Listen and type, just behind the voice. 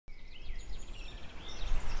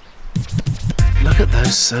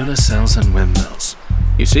Those solar cells and windmills.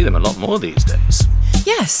 You see them a lot more these days.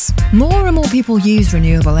 Yes, more and more people use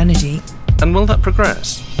renewable energy. And will that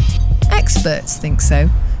progress? Experts think so.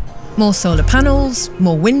 More solar panels,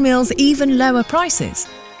 more windmills, even lower prices.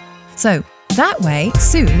 So, that way,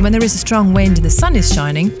 soon, when there is a strong wind and the sun is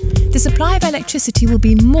shining, the supply of electricity will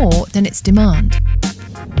be more than its demand.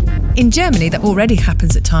 In Germany, that already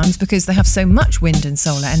happens at times because they have so much wind and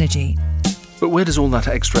solar energy. But where does all that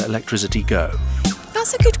extra electricity go?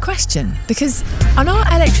 That's a good question, because on our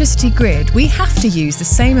electricity grid, we have to use the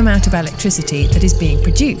same amount of electricity that is being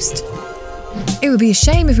produced. It would be a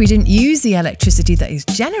shame if we didn't use the electricity that is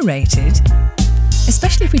generated,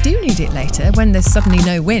 especially if we do need it later when there's suddenly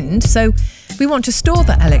no wind, so we want to store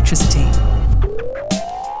that electricity.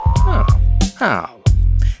 Oh, how?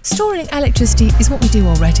 Storing electricity is what we do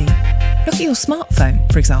already. Look at your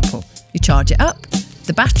smartphone, for example. You charge it up,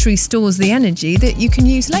 the battery stores the energy that you can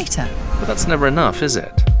use later. But that's never enough, is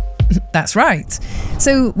it? That's right.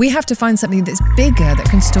 So we have to find something that's bigger that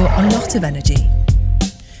can store a lot of energy.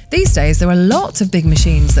 These days, there are lots of big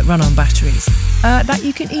machines that run on batteries, that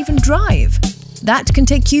you can even drive. That can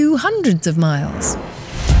take you hundreds of miles.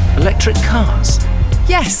 Electric cars?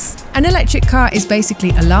 Yes, an electric car is basically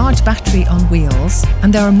a large battery on wheels,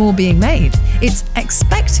 and there are more being made. It's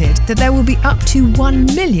expected that there will be up to 1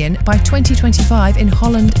 million by 2025 in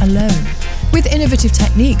Holland alone. With innovative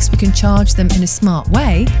techniques, we can charge them in a smart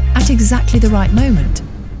way at exactly the right moment.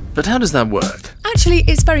 But how does that work? Actually,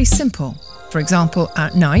 it's very simple. For example,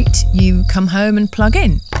 at night, you come home and plug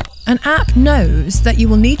in. An app knows that you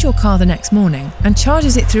will need your car the next morning and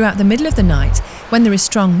charges it throughout the middle of the night when there is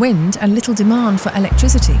strong wind and little demand for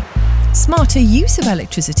electricity. Smarter use of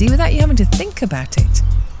electricity without you having to think about it.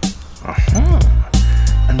 Aha.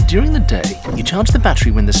 And during the day, you charge the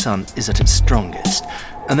battery when the sun is at its strongest.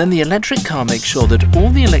 And then the electric car makes sure that all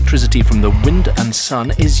the electricity from the wind and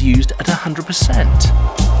sun is used at 100%.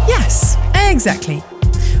 Yes, exactly.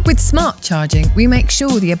 With smart charging, we make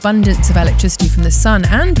sure the abundance of electricity from the sun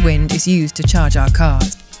and wind is used to charge our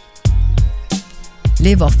cars.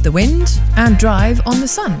 Live off the wind and drive on the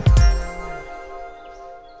sun.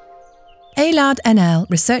 ALAD NL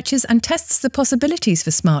researches and tests the possibilities for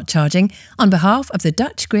smart charging on behalf of the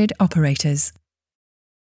Dutch grid operators.